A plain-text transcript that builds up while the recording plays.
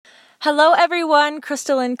Hello everyone,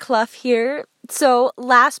 Crystalline Clough here. So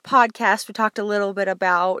last podcast we talked a little bit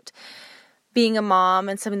about being a mom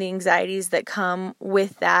and some of the anxieties that come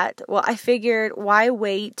with that. Well, I figured why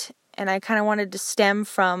wait, and I kind of wanted to stem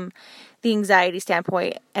from the anxiety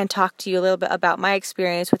standpoint and talk to you a little bit about my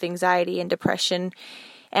experience with anxiety and depression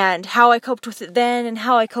and how I coped with it then and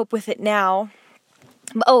how I cope with it now.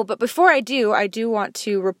 But before I do want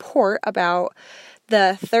to report about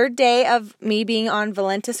the third day of me being on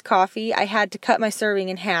Valentis coffee. I had to cut my serving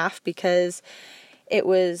in half because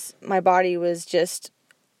my body was just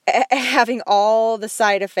having all the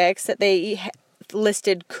side effects that they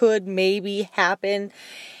listed could maybe happen.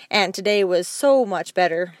 And today was so much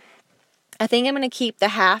better. I think I'm going to keep the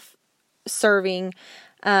half serving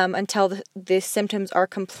until the symptoms are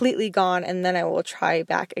completely gone, and then I will try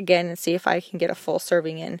back again and see if I can get a full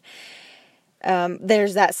serving in.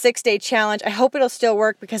 There's that 6-day challenge. I hope it'll still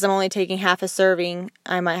work because I'm only taking half a serving.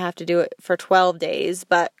 I might have to do it for 12 days,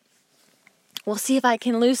 but we'll see if I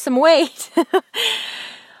can lose some weight.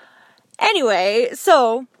 Anyway,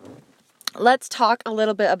 so let's talk a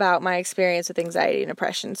little bit about my experience with anxiety and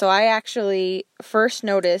depression. So I actually first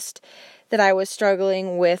noticed that I was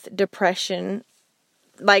struggling with depression,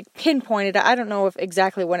 like pinpointed. I don't know if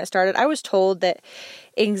exactly when it started. I was told that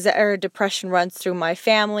depression runs through my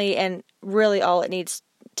family, and really all it needs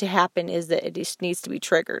to happen is that it just needs to be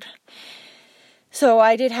triggered. So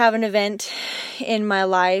I did have an event in my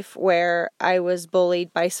life where I was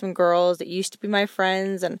bullied by some girls that used to be my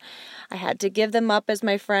friends, and I had to give them up as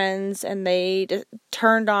my friends, and they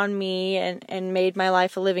turned on me and made my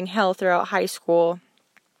life a living hell throughout high school.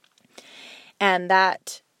 And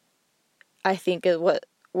that, I think, is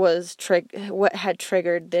what had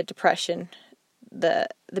triggered the depression, the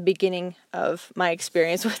beginning of my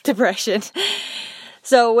experience with depression.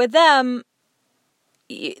 So with them,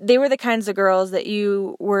 they were the kinds of girls that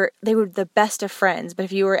they were the best of friends, but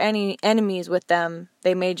if you were any enemies with them,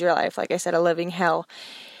 they made your life, like I said, a living hell.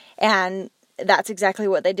 And that's exactly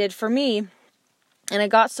what they did for me. And it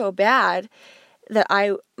got so bad that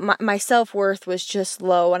my self-worth was just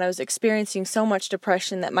low, and I was experiencing so much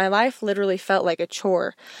depression that my life literally felt like a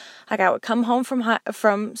chore. Like I would come home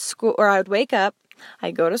from school, or I would wake up,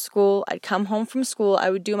 I'd go to school, I'd come home from school, I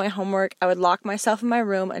would do my homework, I would lock myself in my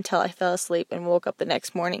room until I fell asleep and woke up the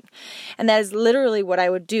next morning. And that is literally what I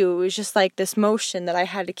would do. It was just like this motion that I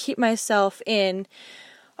had to keep myself in,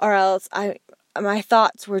 or else my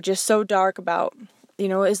thoughts were just so dark about,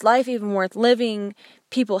 is life even worth living?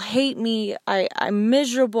 People hate me, I'm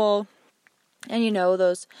miserable. And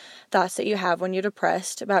those thoughts that you have when you're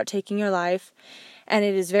depressed about taking your life. And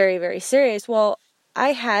it is very, very serious. Well,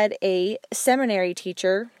 I had a seminary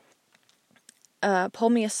teacher pull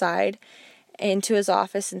me aside into his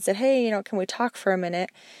office and said, hey, can we talk for a minute?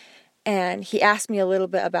 And he asked me a little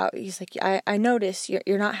bit about, he's like, I notice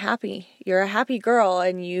you're not happy. You're a happy girl,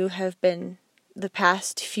 and you have been the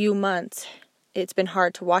past few months. It's been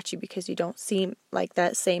hard to watch you because you don't seem like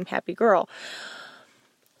that same happy girl.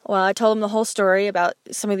 Well, I told him the whole story about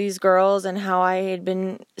some of these girls and how I had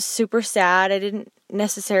been super sad. I didn't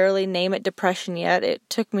necessarily name it depression yet. It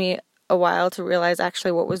took me a while to realize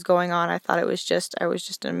actually what was going on. I thought I was just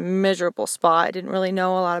in a miserable spot. I didn't really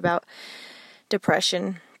know a lot about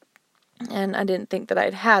depression, and I didn't think that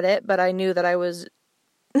I'd had it, but I knew that I was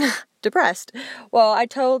depressed. Well, I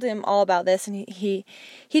told him all about this, and he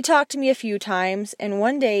talked to me a few times, and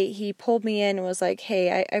one day he pulled me in and was like,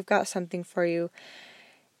 hey, I've got something for you.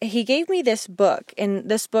 He gave me this book, and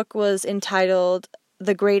this book was entitled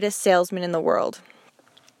The Greatest Salesman in the World.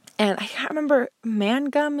 And I can't remember,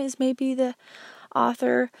 Mangum is maybe the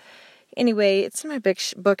author. Anyway, it's in my big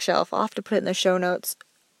bookshelf. I'll have to put it in the show notes.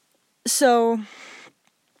 So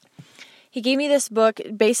he gave me this book.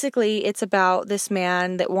 Basically, it's about this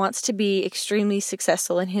man that wants to be extremely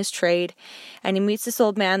successful in his trade. And he meets this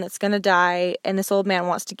old man that's going to die. And this old man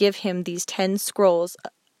wants to give him these 10 scrolls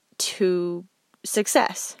to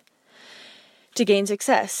gain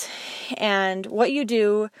success. And what you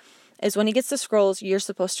do is when he gets the scrolls, you're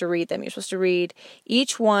supposed to read them. You're supposed to read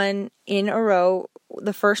each one in a row.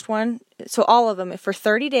 The first one, so all of them, for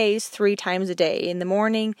 30 days, 3 times a day. In the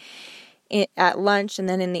morning, at lunch, and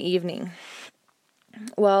then in the evening.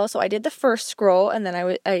 Well, so I did the first scroll, and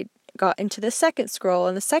then I got into the second scroll.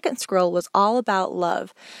 And the second scroll was all about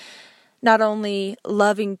love. Not only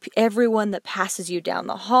loving everyone that passes you down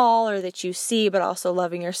the hall or that you see, but also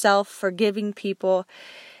loving yourself, forgiving people.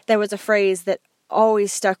 There was a phrase that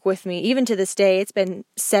always stuck with me, even to this day. It's been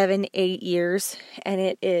 7-8 years, and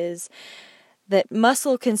it is that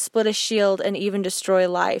muscle can split a shield and even destroy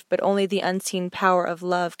life, but only the unseen power of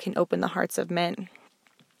love can open the hearts of men.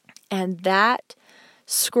 And that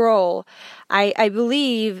scroll. I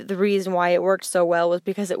believe the reason why it worked so well was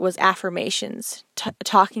because it was affirmations,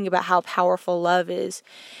 talking about how powerful love is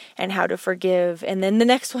and how to forgive. And then the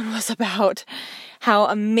next one was about how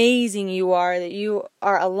amazing you are, that you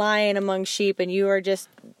are a lion among sheep, and you are just,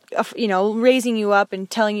 raising you up and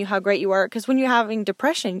telling you how great you are. Because when you're having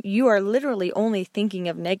depression, you are literally only thinking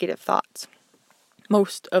of negative thoughts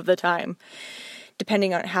most of the time,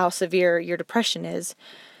 depending on how severe your depression is.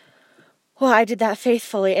 Well, I did that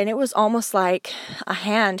faithfully, and it was almost like a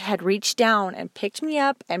hand had reached down and picked me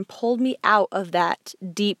up and pulled me out of that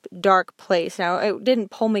deep, dark place. Now, it didn't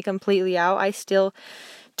pull me completely out. I still,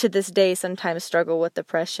 to this day, sometimes struggle with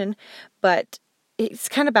depression, but it's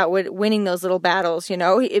kind of about winning those little battles,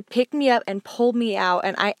 It picked me up and pulled me out,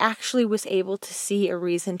 and I actually was able to see a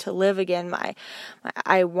reason to live again.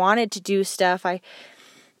 I wanted to do stuff.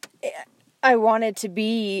 I wanted to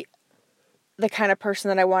be the kind of person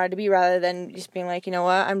that I wanted to be, rather than just being like, you know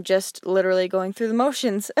what, I'm just literally going through the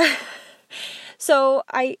motions. So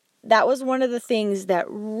that was one of the things that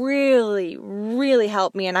really, really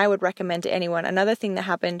helped me, and I would recommend to anyone. Another thing that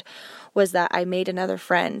happened was that I made another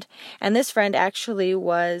friend, and this friend actually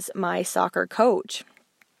was my soccer coach.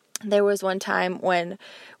 There was one time when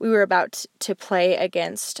we were about to play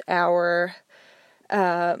against our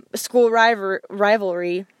school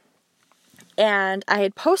rivalry, and I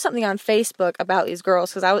had posted something on Facebook about these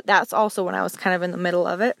girls, because that's also when I was kind of in the middle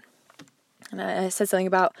of it. And I said something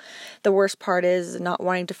about the worst part is not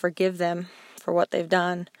wanting to forgive them for what they've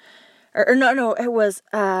done. No, it was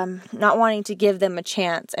not wanting to give them a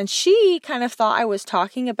chance. And she kind of thought I was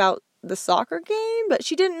talking about the soccer game, but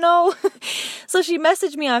she didn't know. So she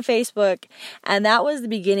messaged me on Facebook, and that was the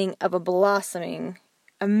beginning of a blossoming,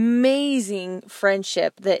 amazing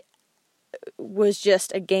friendship that was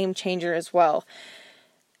just a game changer as well.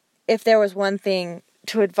 If there was one thing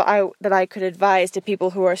that I could advise to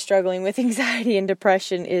people who are struggling with anxiety and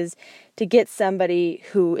depression, is to get somebody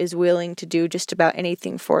who is willing to do just about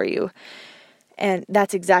anything for you. And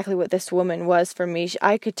that's exactly what this woman was for me.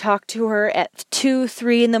 I could talk to her at 2,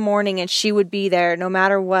 3 in the morning, and she would be there no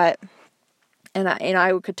matter what. And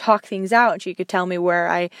I could talk things out, and she could tell me where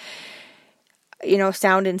I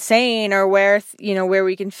sound insane, or where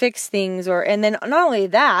we can fix things, and then not only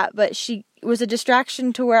that, but she was a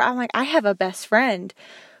distraction to where I'm like, I have a best friend.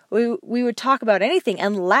 We would talk about anything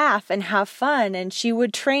and laugh and have fun, and she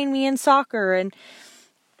would train me in soccer, and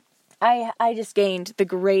I just gained the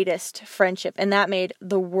greatest friendship, and that made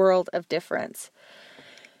the world of difference.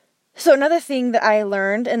 So another thing that I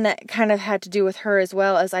learned, and that kind of had to do with her as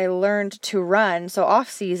well, as I learned to run. So off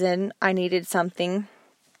season, I needed something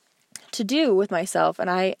to do with myself, and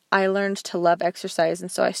I learned to love exercise,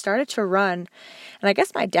 and so I started to run. And I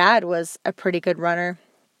guess my dad was a pretty good runner,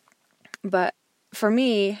 but for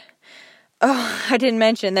me, I didn't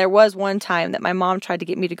mention there was one time that my mom tried to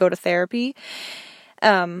get me to go to therapy,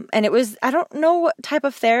 and it was, I don't know what type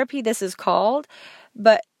of therapy this is called,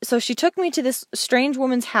 but so she took me to this strange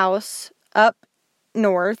woman's house up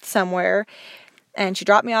north somewhere, and she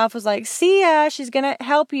dropped me off, was like, see ya, she's gonna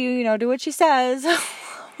help you, do what she says.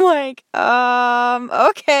 Like,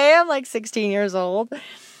 okay, I'm like 16 years old.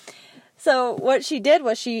 So what she did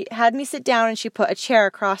was she had me sit down, and she put a chair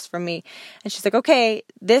across from me, and she's like, okay,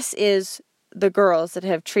 this is the girls that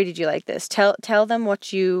have treated you like this. Tell them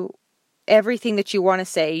everything that you want to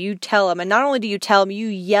say. You tell them, and not only do you tell them, you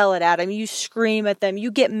yell it at them, you scream at them, you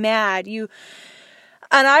get mad, and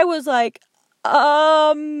I was like,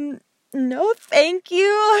 no, thank you.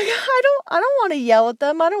 Like, I don't want to yell at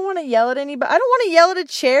them. I don't want to yell at anybody. I don't want to yell at a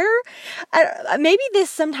chair. Maybe this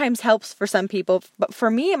sometimes helps for some people, but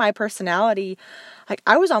for me and my personality, like,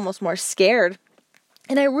 I was almost more scared.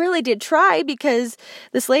 And I really did try, because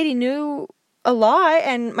this lady knew a lot,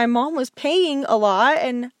 and my mom was paying a lot,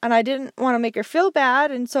 and I didn't want to make her feel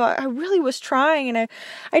bad, and so I really was trying, and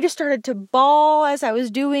I just started to bawl as I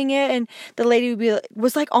was doing it, and the lady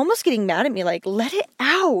was like almost getting mad at me, like, let it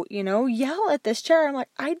out, yell at this chair. I'm like,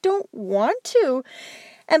 I don't want to.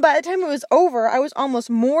 And by the time it was over, I was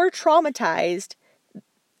almost more traumatized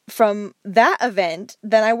from that event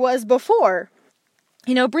than I was before.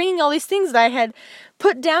 Bringing all these things that I had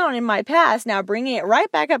put down in my past, now bringing it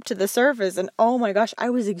right back up to the surface. And oh my gosh, I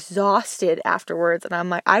was exhausted afterwards. And I'm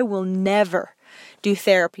like, I will never do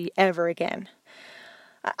therapy ever again.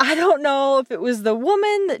 I don't know if it was the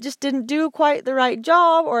woman that just didn't do quite the right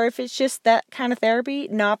job, or if it's just that kind of therapy.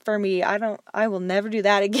 Not for me. I will never do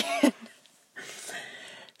that again.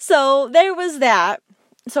 So there was that.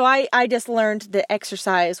 So I just learned that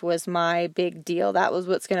exercise was my big deal. That was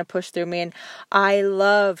what's going to push through me. And I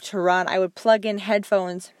love to run. I would plug in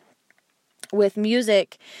headphones with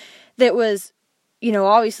music that was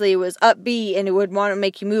obviously it was upbeat and it would want to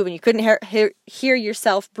make you move and you couldn't hear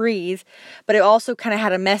yourself breathe, but it also kind of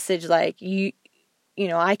had a message like,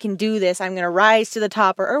 I can do this, I'm going to rise to the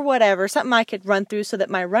top or whatever, something I could run through, so that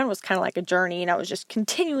my run was kind of like a journey and I was just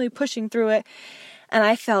continually pushing through it, and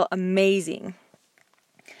I felt amazing.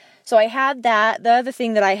 So I had that. The other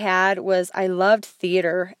thing that I had was I loved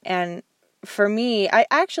theater, and for me, I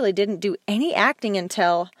actually didn't do any acting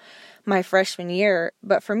until my freshman year,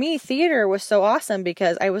 but for me, theater was so awesome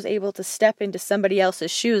because I was able to step into somebody else's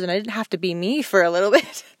shoes and I didn't have to be me for a little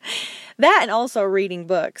bit. That, and also reading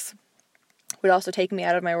books would also take me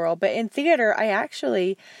out of my world. But in theater, I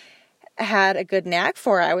actually had a good knack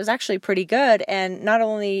for it. I was actually pretty good, and not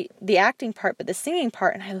only the acting part, but the singing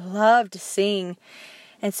part, and I loved to sing.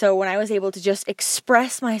 And so when I was able to just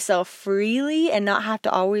express myself freely and not have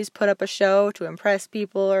to always put up a show to impress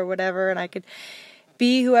people or whatever, and I could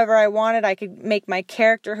be whoever I wanted, I could make my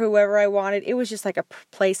character whoever I wanted, it was just like a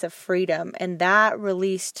place of freedom, and that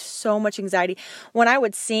released so much anxiety. When I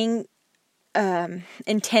would sing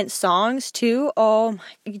intense songs too,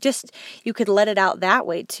 you could let it out that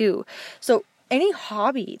way too. So any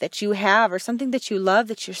hobby that you have or something that you love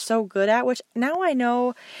that you're so good at, which now I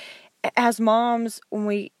know as moms, when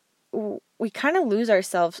we kind of lose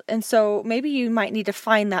ourselves. And so maybe you might need to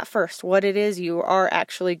find that first, what it is you are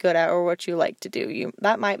actually good at or what you like to do.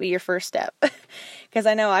 That might be your first step, because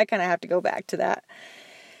I know I kind of have to go back to that.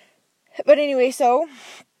 But anyway, so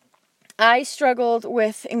I struggled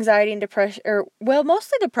with anxiety and depression,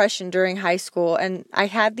 mostly depression during high school. And I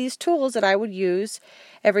had these tools that I would use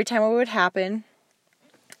every time it would happen.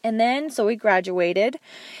 And then, so we graduated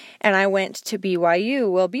and I went to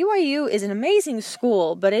BYU. Well, BYU is an amazing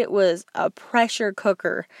school, but it was a pressure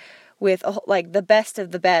cooker with like the best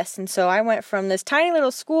of the best. And so I went from this tiny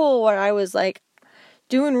little school where I was like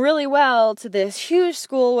doing really well to this huge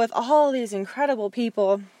school with all these incredible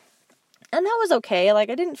people. And that was okay. Like,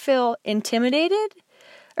 I didn't feel intimidated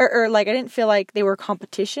or like I didn't feel like they were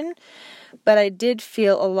competition, but I did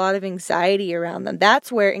feel a lot of anxiety around them.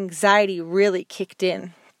 That's where anxiety really kicked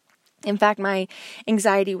in. In fact, my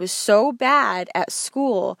anxiety was so bad at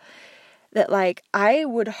school that like I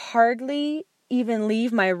would hardly even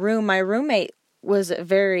leave my room. My roommate was a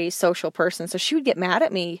very social person, so she would get mad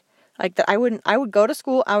at me. Like that, I would go to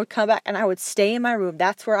school, I would come back, and I would stay in my room.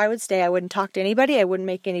 That's where I would stay. I wouldn't talk to anybody. I wouldn't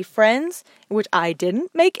make any friends, which I didn't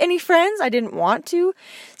make any friends. I didn't want to.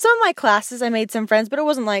 Some of my classes, I made some friends, but it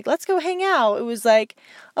wasn't like, let's go hang out. It was like,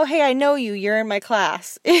 oh, hey, I know you. You're in my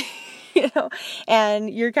class, and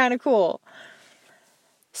you're kind of cool.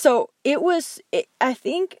 So I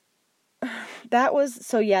think that was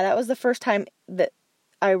the first time that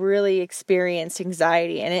I really experienced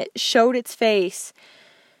anxiety, and it showed its face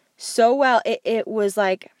so well. It was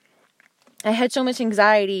like I had so much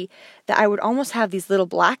anxiety that I would almost have these little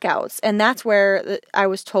blackouts. And that's where I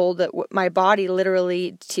was told that my body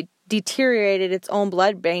literally deteriorated its own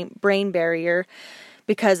blood-brain barrier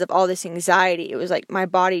because of all this anxiety. It was like my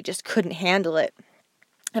body just couldn't handle it.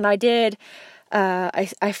 And I did.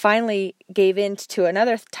 I finally gave in to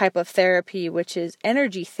another type of therapy, which is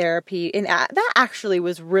energy therapy. And that actually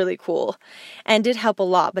was really cool and did help a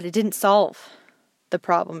lot, but it didn't solve the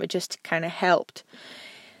problem. It just kind of helped.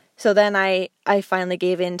 So then I finally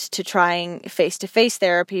gave in to trying face-to-face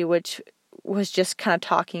therapy, which was just kind of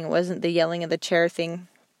talking. It wasn't the yelling of the chair thing.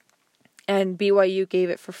 And BYU gave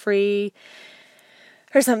it for free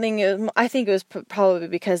or something. I think it was probably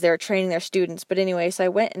because they were training their students. But anyway, so I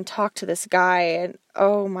went and talked to this guy, and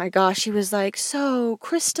oh my gosh, he was like, so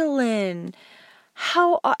Crystalline,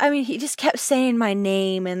 he just kept saying my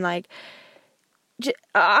name, and like,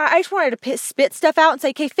 I just wanted to spit stuff out and say,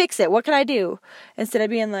 okay, fix it. What can I do? Instead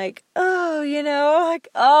of being like, it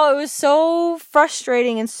was so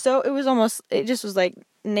frustrating. And so it just was like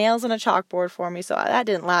nails on a chalkboard for me. So that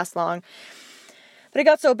didn't last long. But it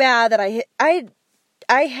got so bad that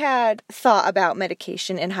I had thought about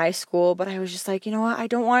medication in high school, but I was just like, you know what? I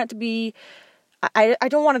don't want it to be, I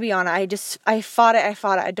don't want to be on it. I fought it.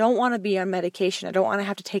 I don't want to be on medication. I don't want to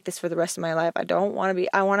have to take this for the rest of my life. I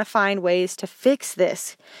want to find ways to fix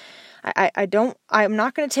this. I'm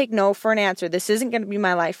not going to take no for an answer. This isn't going to be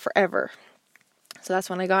my life forever. So that's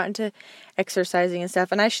when I got into exercising and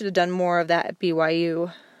stuff. And I should have done more of that at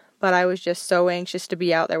BYU. But I was just so anxious to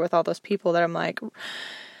be out there with all those people that I'm like,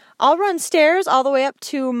 I'll run stairs all the way up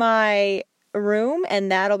to my room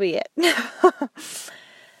and that'll be it.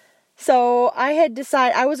 So I had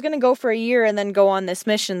decided I was going to go for a year and then go on this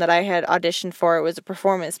mission that I had auditioned for. It was a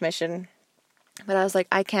performance mission. But I was like,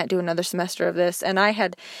 I can't do another semester of this. And I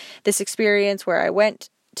had this experience where I went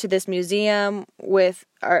to this museum with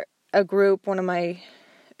a group, one of my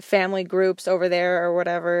family groups over there or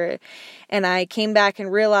whatever. And I came back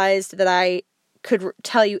and realized that I could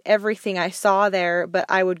tell you everything I saw there, but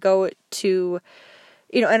I would go to,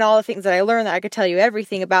 and all the things that I learned, that I could tell you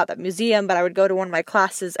everything about that museum, but I would go to one of my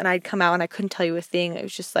classes and I'd come out and I couldn't tell you a thing. It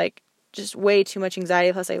was just way too much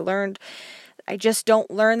anxiety. Plus I just don't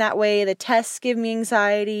learn that way. The tests give me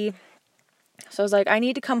anxiety. So I was like, I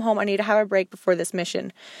need to come home. I need to have a break before this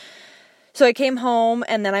mission. So I came home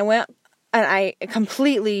and then I went and I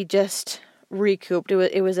completely just recouped.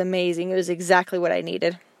 It was amazing. It was exactly what I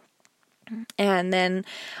needed. And then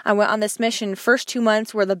I went on this mission. First 2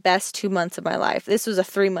 months were the best 2 months of my life. This was a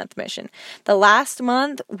 3-month mission. The last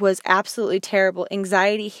month was absolutely terrible.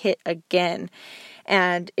 Anxiety hit again.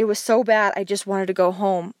 And it was so bad, I just wanted to go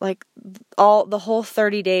home. Like the whole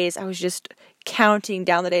 30 days, I was just counting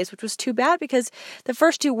down the days, which was too bad because the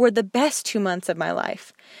first 2 were the best 2 months of my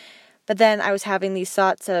life. But then I was having these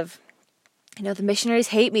thoughts of, the missionaries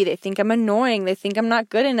hate me. They think I'm annoying. They think I'm not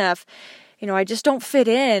good enough. I just don't fit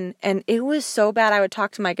in. And it was so bad. I would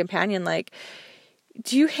talk to my companion like,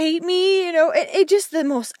 do you hate me? It just the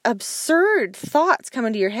most absurd thoughts come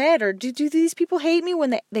into your head. Or do these people hate me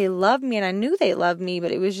when they love me? And I knew they loved me,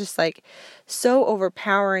 but it was just like so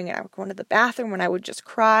overpowering. And I would go into the bathroom and I would just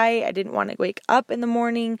cry. I didn't want to wake up in the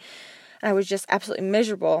morning. And I was just absolutely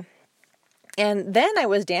miserable. And then I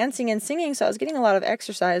was dancing and singing, so I was getting a lot of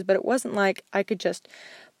exercise, but it wasn't like I could just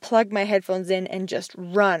plug my headphones in and just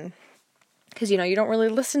run. Because, you don't really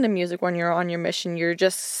listen to music when you're on your mission. You're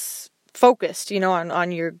just focused,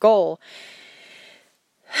 on your goal.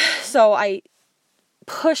 So I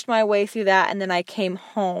pushed my way through that, and then I came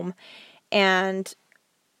home, and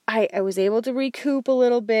I was able to recoup a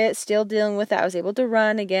little bit, still dealing with that. I was able to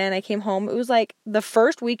run again. I came home. It was like the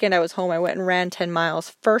first weekend I was home, I went and ran 10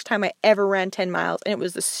 miles. First time I ever ran 10 miles, and it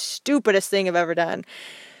was the stupidest thing I've ever done.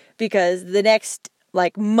 Because the next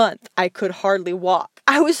month, I could hardly walk.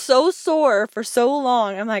 I was so sore for so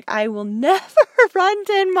long. I'm like, I will never run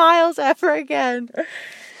 10 miles ever again.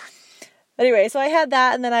 Anyway, so I had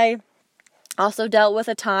that, and then I also dealt with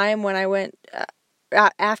a time when I went,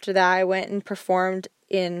 after that, I went and performed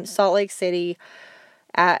in Salt Lake City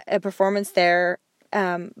at a performance there.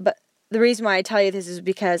 But the reason why I tell you this is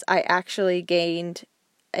because I actually gained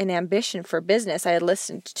an ambition for business. I had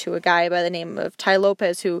listened to a guy by the name of Tai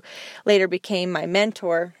Lopez, who later became my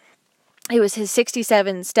mentor. It was his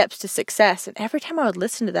 67 Steps to Success. And every time I would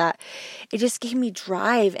listen to that, it just gave me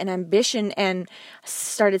drive and ambition, and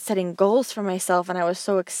started setting goals for myself. And I was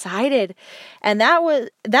so excited. And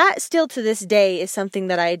that still to this day is something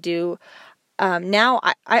that I do. Now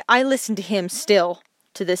I listen to him still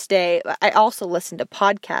to this day. I also listen to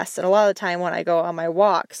podcasts, and a lot of the time when I go on my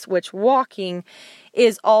walks, which walking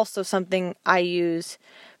is also something I use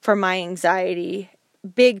for my anxiety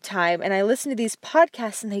big time, and I listen to these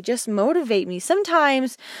podcasts and they just motivate me.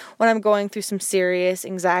 Sometimes when I'm going through some serious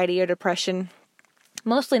anxiety or depression,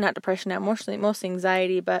 mostly not depression now, mostly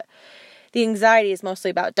anxiety, but the anxiety is mostly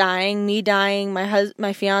about dying, me dying,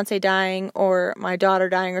 my fiance dying, or my daughter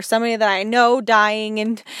dying, or somebody that I know dying.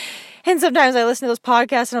 And sometimes I listen to those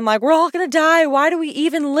podcasts and I'm like, we're all going to die. Why do we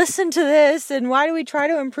even listen to this? And why do we try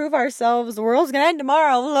to improve ourselves? The world's going to end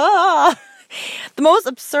tomorrow. Blah. The most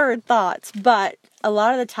absurd thoughts. But a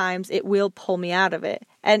lot of the times it will pull me out of it.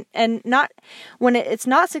 And not when it's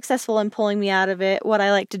not successful in pulling me out of it, what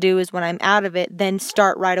I like to do is when I'm out of it, then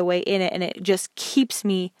start right away in it. And it just keeps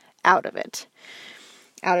me out of it,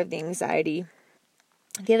 out of the anxiety.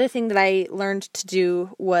 The other thing that I learned to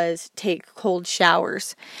do was take cold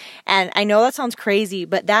showers. And I know that sounds crazy,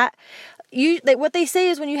 but what they say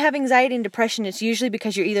is when you have anxiety and depression, it's usually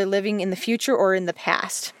because you're either living in the future or in the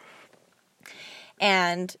past.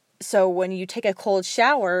 And so when you take a cold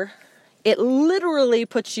shower, it literally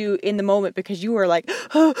puts you in the moment, because you are like,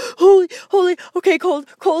 oh, holy, okay, cold,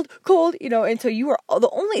 and so you are, the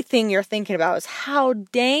only thing you're thinking about is how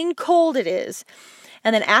dang cold it is.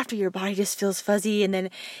 And then after, your body just feels fuzzy, and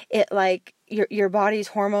then it your body's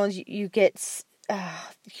hormones, you get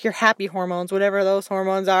your happy hormones, whatever those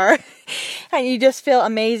hormones are, and you just feel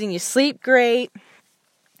amazing. You sleep great.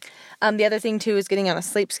 The other thing too is getting on a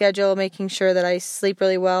sleep schedule, making sure that I sleep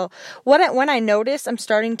really well. When I notice I'm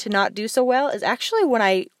starting to not do so well is actually when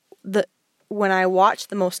I watch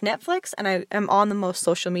the most Netflix and I am on the most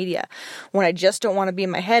social media. When I just don't want to be in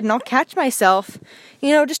my head, and I'll catch myself,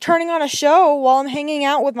 just turning on a show while I'm hanging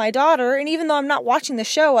out with my daughter. And even though I'm not watching the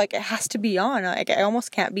show, it has to be on. I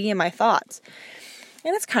almost can't be in my thoughts.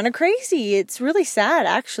 And it's kind of crazy. It's really sad,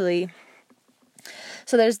 actually.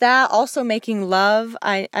 So there's that. Also making love.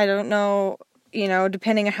 I don't know,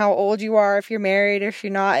 depending on how old you are, if you're married or if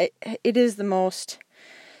you're not, it is the most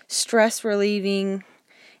stress relieving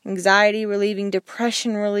anxiety relieving,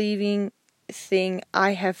 depression relieving thing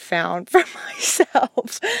I have found for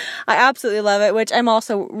myself. I absolutely love it, which I'm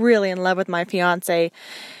also really in love with my fiance.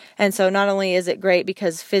 And so not only is it great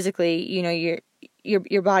because physically,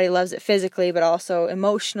 your body loves it physically, but also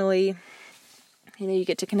emotionally, you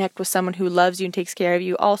get to connect with someone who loves you and takes care of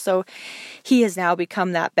you. Also, he has now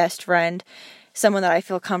become that best friend, someone that I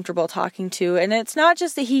feel comfortable talking to. And it's not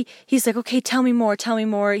just that he's like, okay, tell me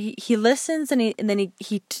more. He listens and then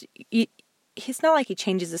it's not like he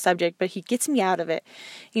changes the subject, but he gets me out of it.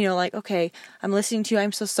 Like, okay, I'm listening to you.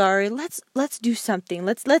 I'm so sorry. Let's do something.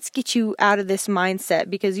 Let's get you out of this mindset,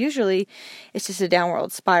 because usually it's just a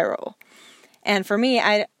downward spiral. And for me,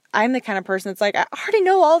 I'm the kind of person that's like, I already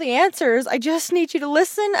know all the answers. I just need you to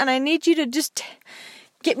listen, and I need you to just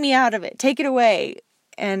get me out of it. Take it away.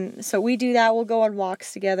 And so we do that. We'll go on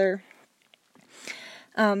walks together.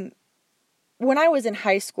 When I was in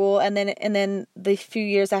high school and then the few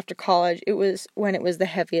years after college, it was when it was the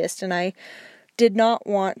heaviest, and I did not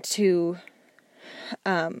want to,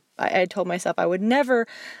 I told myself I would never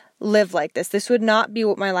live like this. This would not be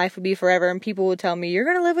what my life would be forever, and people would tell me, you're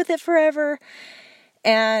going to live with it forever.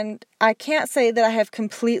 And I can't say that I have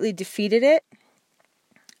completely defeated it,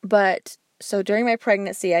 but so during my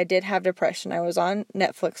pregnancy, I did have depression. I was on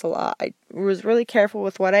Netflix a lot. I was really careful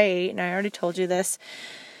with what I ate, and I already told you this.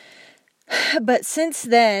 But since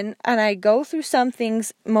then, and I go through some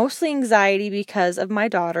things, mostly anxiety because of my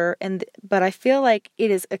daughter, but I feel like it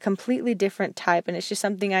is a completely different type, and it's just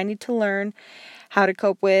something I need to learn how to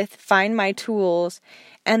cope with, find my tools,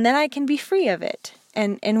 and then I can be free of it.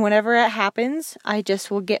 And whenever it happens, I just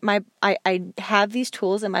will get I have these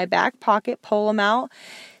tools in my back pocket, pull them out,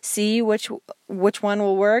 see which one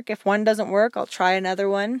will work. If one doesn't work, I'll try another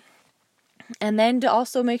one. And then to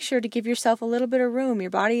also make sure to give yourself a little bit of room. Your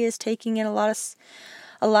body is taking in a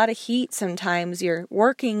lot of heat sometimes. You're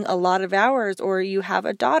working a lot of hours, or you have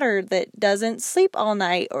a daughter that doesn't sleep all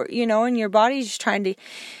night, or and your body's just trying to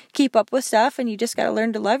keep up with stuff, and you just got to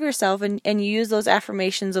learn to love yourself and use those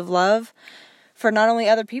affirmations of love for not only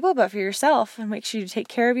other people but for yourself, and make sure you take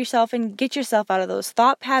care of yourself and get yourself out of those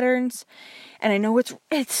thought patterns. And I know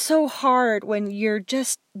it's so hard when you're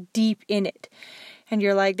just deep in it. And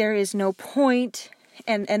you're like, there is no point.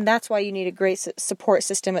 And that's why you need a great support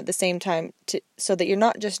system at the same time, so that you're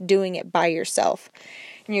not just doing it by yourself.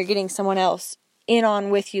 And you're getting someone else in on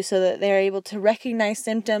with you so that they're able to recognize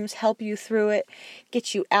symptoms, help you through it,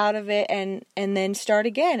 get you out of it, and then start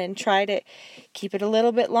again and try to keep it a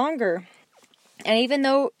little bit longer. And even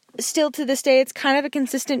though still to this day it's kind of a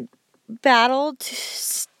consistent battle,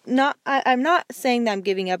 I'm not saying that I'm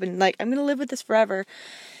giving up and like I'm going to live with this forever.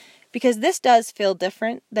 Because this does feel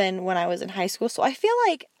different than when I was in high school. So I feel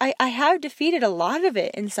like I have defeated a lot of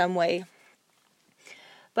it in some way.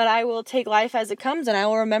 But I will take life as it comes, and I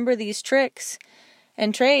will remember these tricks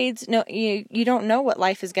and trades. No, you don't know what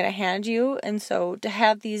life is going to hand you. And so to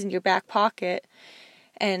have these in your back pocket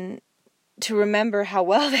and to remember how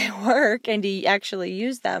well they work and to actually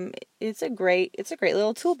use them, it's a great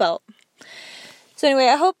little tool belt. So anyway,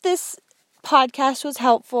 I hope this podcast was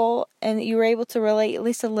helpful and that you were able to relate at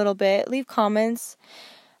least a little bit. Leave comments.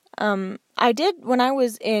 I did when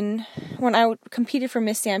I competed for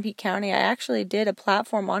Miss Sanpete County, I actually did a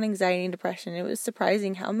platform on anxiety and depression. It was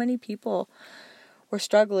surprising how many people were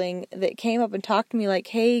struggling that came up and talked to me like,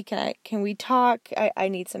 hey, can we talk? I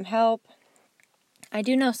need some help. I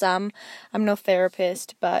do know some. I'm no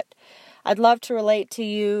therapist, but I'd love to relate to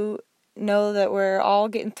you, know that we're all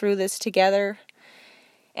getting through this together.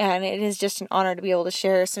 And it is just an honor to be able to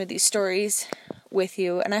share some of these stories with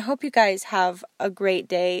you. And I hope you guys have a great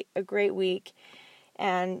day, a great week,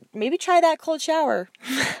 and maybe try that cold shower.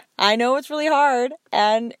 I know it's really hard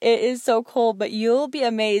and it is so cold, but you'll be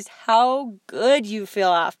amazed how good you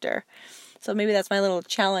feel after. So maybe that's my little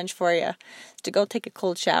challenge for you, to go take a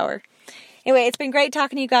cold shower. Anyway, it's been great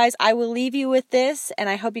talking to you guys. I will leave you with this, and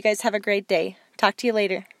I hope you guys have a great day. Talk to you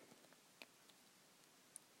later.